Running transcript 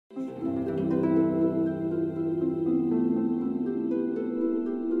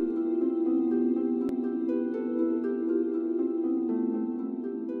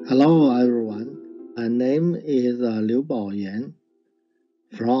Hello everyone, my name is Liu Baoyan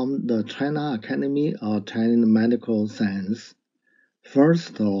from the China Academy of Chinese Medical Science.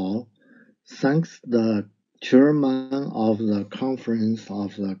 First of all, thanks the chairman of the conference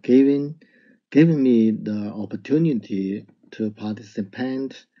of the giving me the opportunity to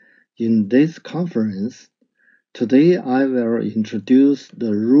participate in this conference. Today I will introduce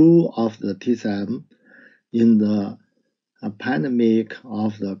the role of the TSM in the pandemic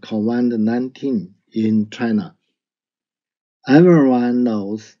of the COVID-19 in China. Everyone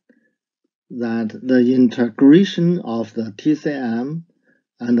knows that the integration of the TCM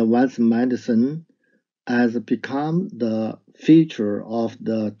and Western medicine has become the feature of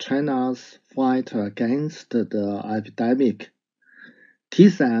the China's fight against the epidemic.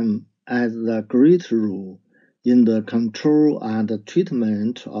 TCM has a great role in the control and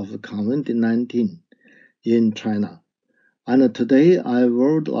treatment of COVID-19 in China. And today I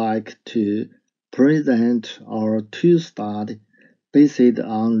would like to present our two studies based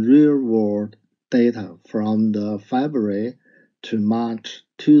on real-world data from the February to March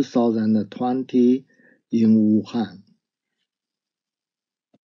 2020 in Wuhan.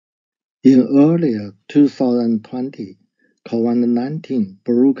 In early 2020, COVID-19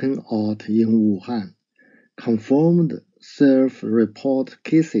 broke out in Wuhan. Confirmed self-report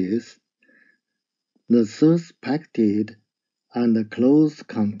cases, the suspected and close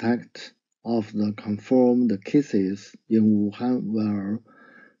contact of the confirmed cases in Wuhan were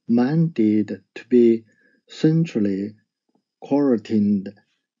mandated to be centrally quarantined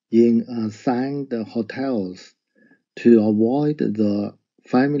in assigned hotels to avoid the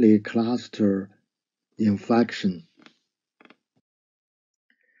family cluster infection.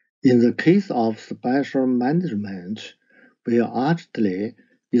 In the case of special management, we actually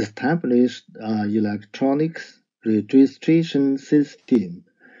established an electronic registration system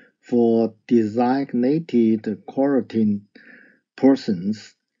for designated quarantine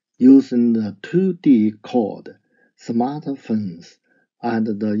persons using the 2D code, smartphones, and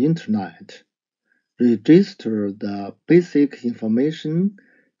the internet. Register the basic information,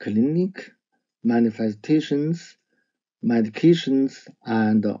 clinic, manifestations, medications,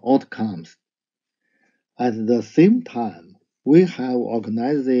 and outcomes. At the same time, we have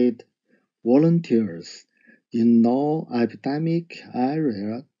organized volunteers in non-epidemic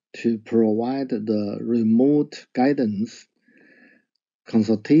areas to provide the remote guidance,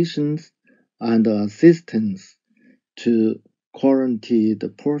 consultations, and assistance to quarantined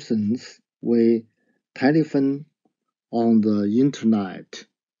persons with telephone on the internet.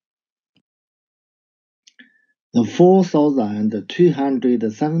 The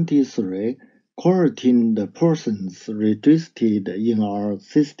 4,273 quarantined persons registered in our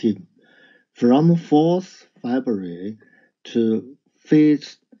system from 4th February to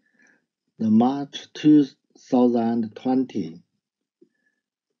 5th March 2020.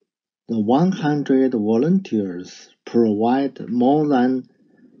 The 100 volunteers provide more than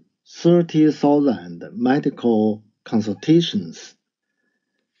 30,000 medical consultations.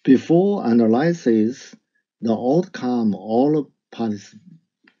 Before analysis, the outcome all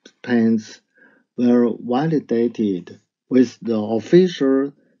participants were validated with the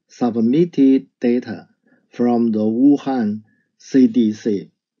official submitted data from the Wuhan CDC.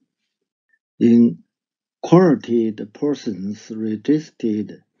 In quarantined persons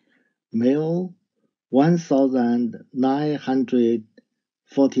registered, male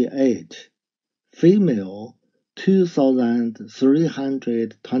 1,948, female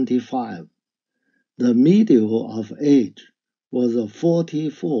 2,325. The median of age was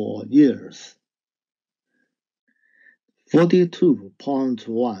 44 years.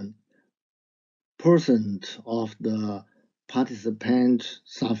 42.1% of the participants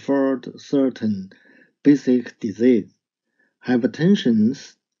suffered certain basic disease.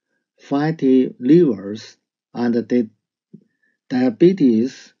 Hypertension, fatty livers, and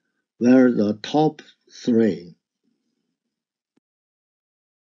diabetes were the top three.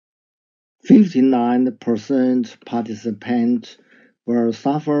 59% participants were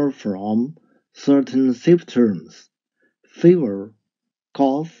suffer from certain symptoms. Fever,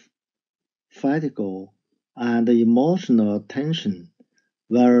 cough, fatigue, and emotional tension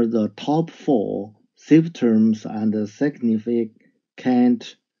were the top four symptoms and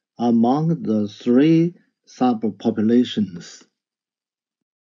significant among the three subpopulations.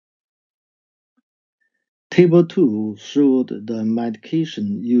 Table 2 showed the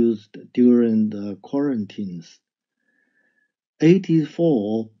medication used during the quarantines.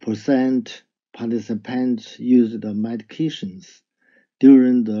 84% participants used the medications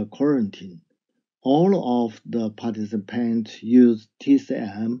during the quarantine. All of the participants used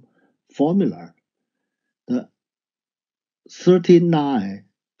TCM formula. The 39%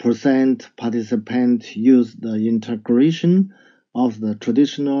 participants used the integration of the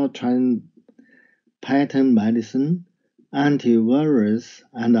traditional pattern medicine, antivirus,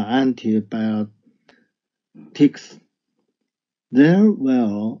 and antibiotics. There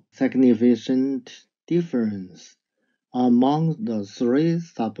were significant differences among the three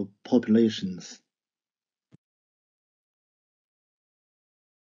subpopulations.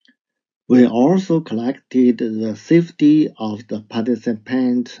 We also collected the safety of the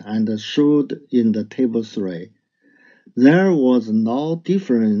participants and showed in the table 3. There was no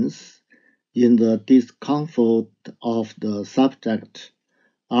difference in the discomfort of the subject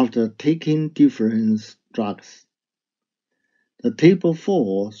after taking different drugs. The table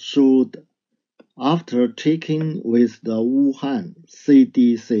 4 showed after taking with the Wuhan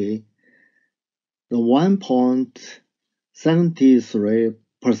CDC, the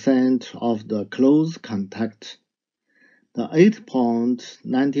 1.73% of the close contact, the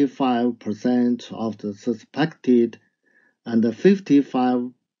 8.95% of the suspected, and the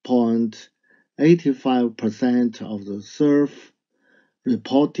 55.85% of the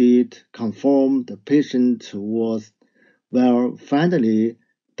self-reported confirmed the patient was well finally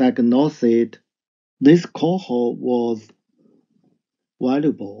diagnosed. This cohort was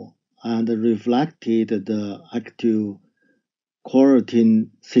valuable and reflected the active quarantine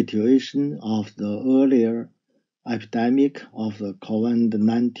situation of the earlier epidemic of the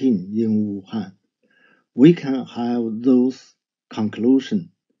COVID-19 in Wuhan. We can have those conclusions.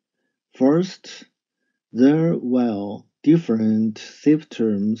 First, there were different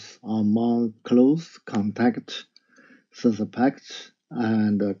symptoms among close contact suspects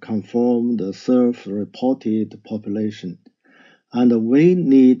and confirmed self-reported population, and we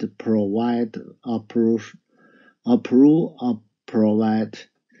need to provide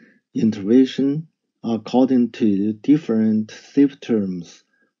intervention according to different symptoms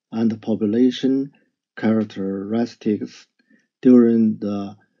and population characteristics during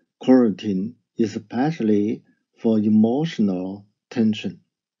the quarantine, especially for emotional tension.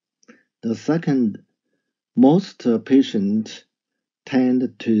 The second, most patients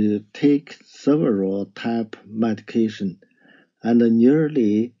tend to take several type medication, and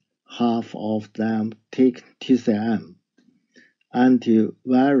nearly half of them take TCM,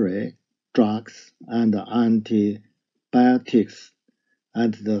 antiviral drugs, and antibiotics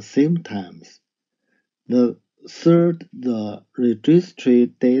at the same time. The third, the registry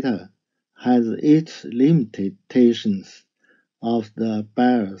data has its limitations of the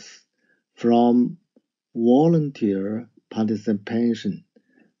bias from volunteer participation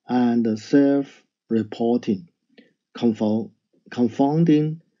and self-reporting,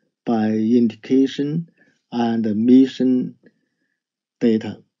 confounding by indication and mission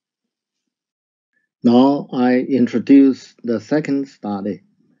data. Now I introduce the second study,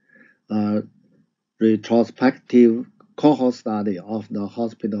 a retrospective cohort study of the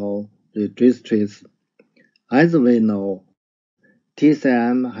hospital registries. As we know,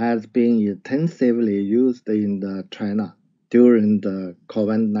 TCM has been intensively used in China during the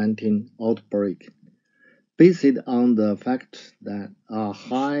COVID-19 outbreak, based on the fact that a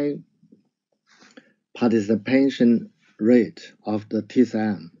high participation rate of the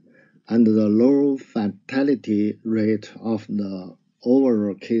TCM and the low fatality rate of the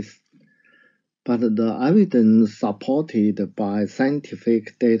overall case. But the evidence supported by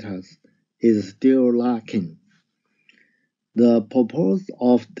scientific data is still lacking. The purpose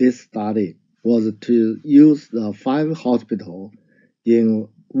of this study was to use the 5 hospitals in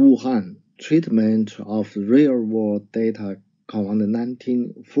Wuhan treatment of real-world data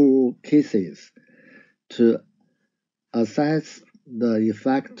COVID-19 flu cases to assess the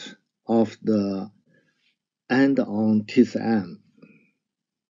effect of the and on TCM.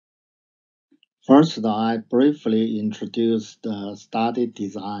 First, I briefly introduce the study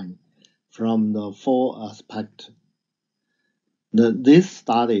design from the 4 aspects. This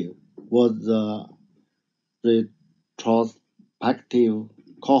study was the retrospective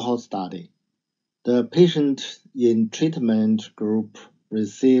cohort study. The patients in treatment group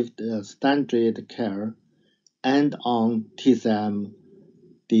received standard care and on TCM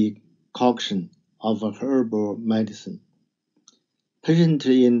decoction of herbal medicine. Patients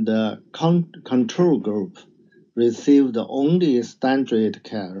in the control group received only standard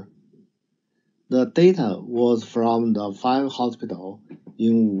care. The data was from the 5 hospitals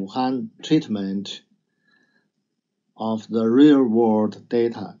in Wuhan treatment of the real-world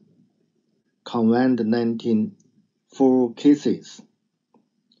data COVID-19 flu cases.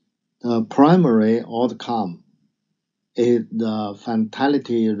 The primary outcome is the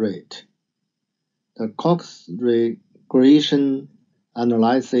fatality rate. The Cox regression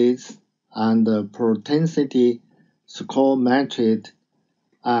analysis and the propensity score metric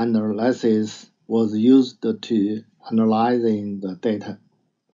analysis was used to analyzing the data.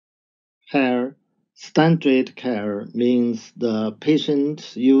 Here, standard care means the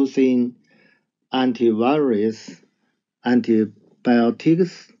patient using antivirus,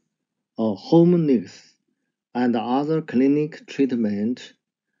 antibiotics, or hormones, and other clinic treatment,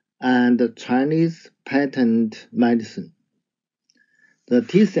 and Chinese patent medicine. The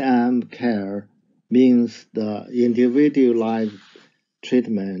TCM care means the individualized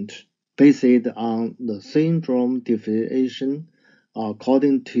treatment based on the syndrome definition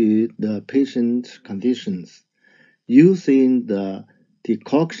according to the patient's conditions, using the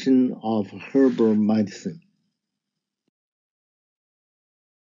decoction of herbal medicine.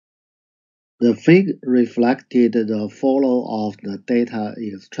 The figure reflected the follow of the data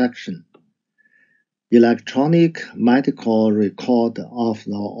extraction. Electronic medical record of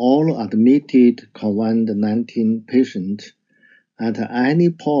the all admitted COVID-19 patients at any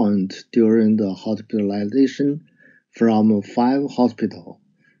point during the hospitalization from 5 hospitals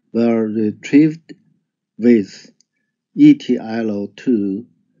were retrieved with ETL2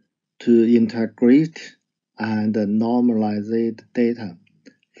 to integrate and normalize data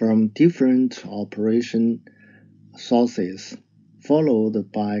from different operation sources,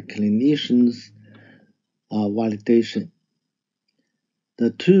 followed by clinicians' validation.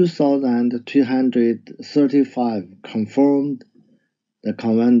 The 2,235 confirmed the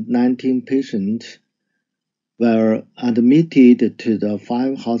COVID-19 patients were admitted to the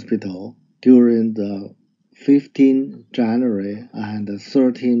 5 hospitals during the 15 January and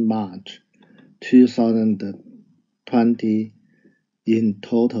 13 March 2020 in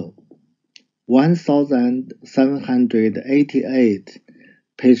total. 1,788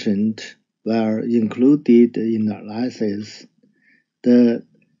 patients were included in the analysis. The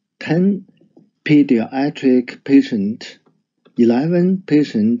 10 pediatric patients, 11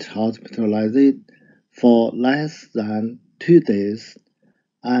 patients hospitalized for less than 2 days,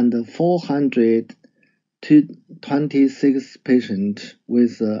 and 426 patients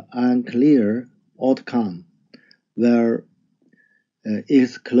with unclear outcome were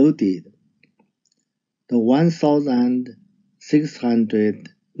excluded. The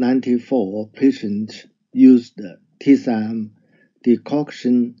 1,694 patients used TSAM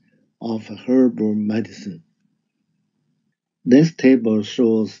decoction of herbal medicine. This table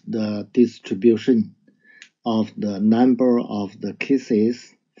shows the distribution of the number of the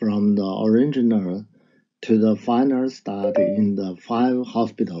cases from the original to the final study in the 5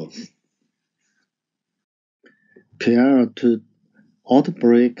 hospitals. Prior to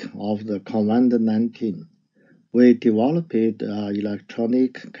outbreak of the COVID-19, we developed an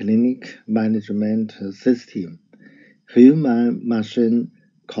electronic clinic management system, human-machine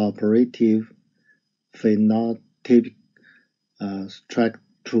cooperative phenotypic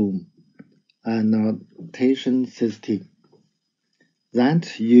spectrum annotation system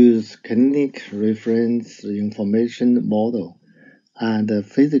that use clinic reference information model and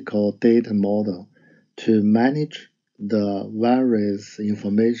physical data model to manage the various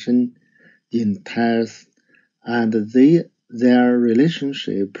information in tests and their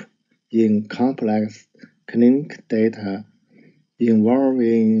relationship in complex clinic data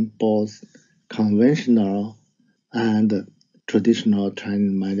involving both conventional and traditional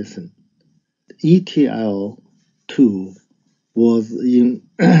Chinese medicine. ETL2 was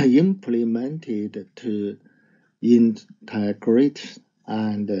implemented to integrate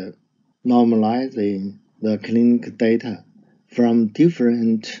and normalizing the clinic data from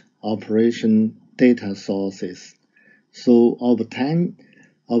different operation data sources. So obtain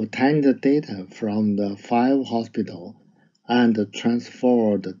the data from the 5 hospitals and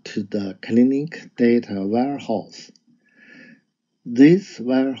transferred to the clinic data warehouse. This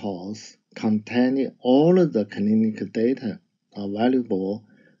warehouse contains all the clinic data available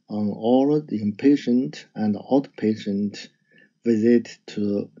on all the inpatient and outpatient visits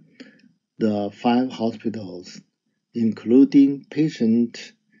to the 5 hospitals, including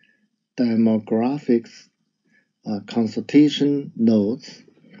patient demographics, consultation notes,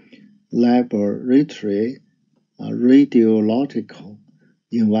 laboratory, radiological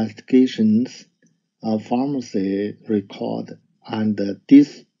investigations, pharmacy record, and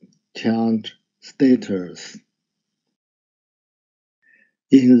discharge status.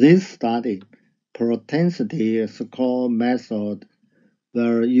 In this study, propensity score methods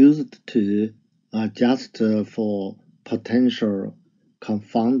were used to adjust for potential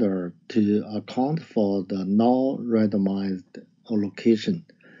confounder to account for the non-randomized allocation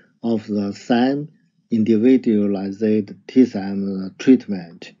of the same individualized TSM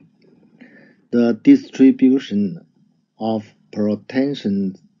treatment. The distribution of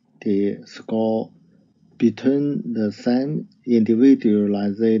propensity score between the same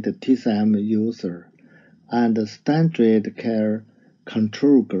individualized TSM user and the standard care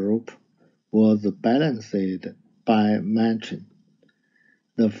control group was balanced by matching.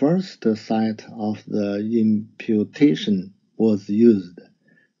 The first site of the imputation was used.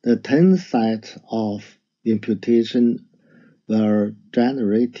 The 10 sites of imputation were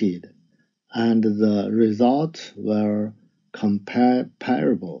generated, and the results were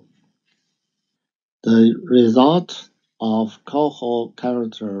comparable. The result of cohort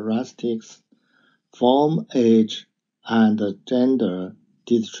characteristics, form, age, and gender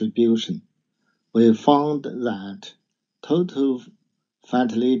distribution. We found that total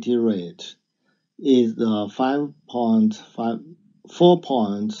fertility rate is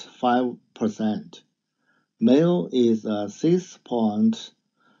 4.5%. Male is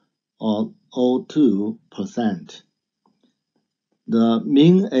 6.02%. The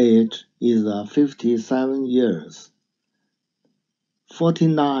mean age is 57 years.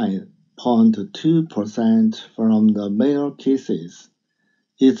 49.2% from the male cases.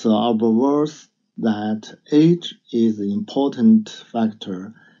 It's obvious that age is an important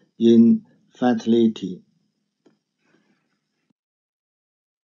factor in fertility.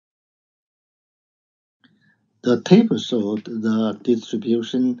 The table showed the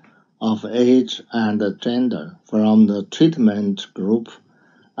distribution of age and gender from the treatment group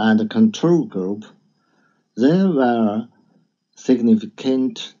and control group. There were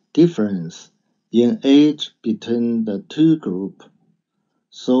significant differences in age between the two groups,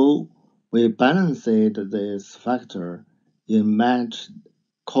 so we balanced this factor in matched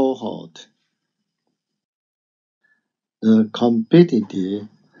cohort. The competitive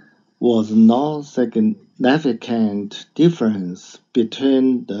was no significant difference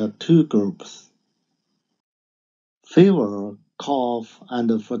between the two groups. Fever, cough,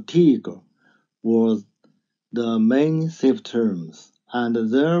 and fatigue were the main symptoms, and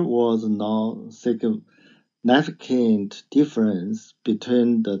there was no significant difference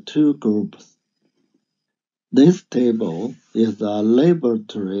between the two groups. This table is a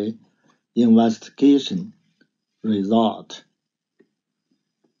laboratory investigation result.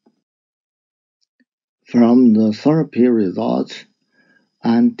 From the therapy results,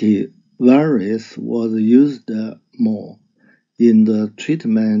 antivirus was used more in the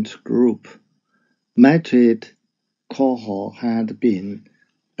treatment group. Matched cohort had been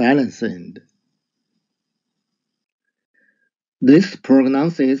balanced. This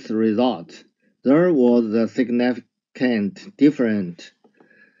prognosis result, there was a significant difference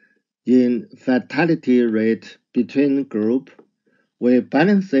in fatality rate between groups. We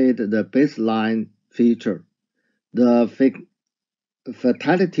balanced the baseline feature. The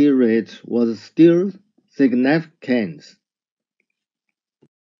fatality rate was still significant.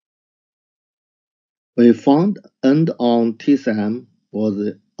 We found end-on TSM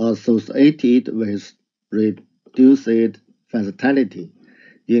was associated with reduced fatality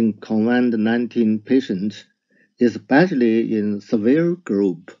in COVID-19 patients, especially in severe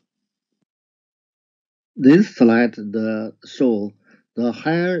group. This slide shows the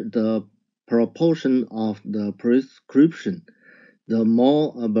higher the proportion of the prescription, the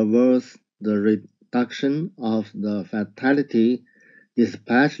more obvious the reduction of the fatality,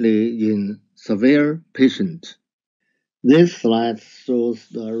 especially in severe patients. This slide shows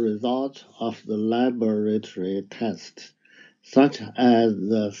the result of the laboratory tests, such as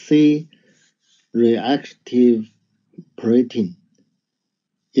the C-reactive protein,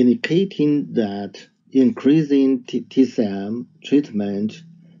 indicating that increasing TSM treatment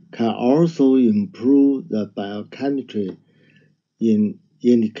can also improve the biochemistry in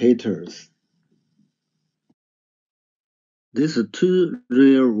indicators. These two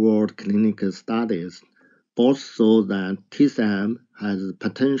real-world clinical studies both show that TSM has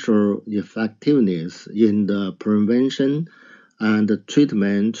potential effectiveness in the prevention and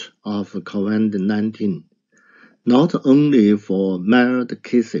treatment of COVID-19, not only for mild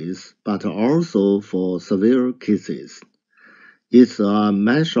cases, but also for severe cases. It's a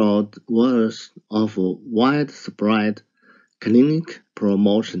measured worth of widespread clinic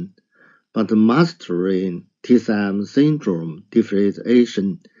promotion, but mastering TSM syndrome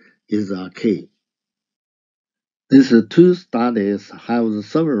differentiation is a key. These two studies have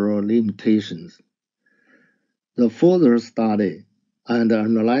several limitations. The further study and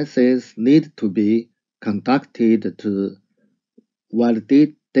analysis need to be conducted to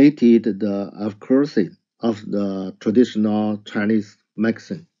validated the accuracy of the traditional Chinese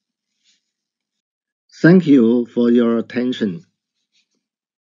medicine. Thank you for your attention.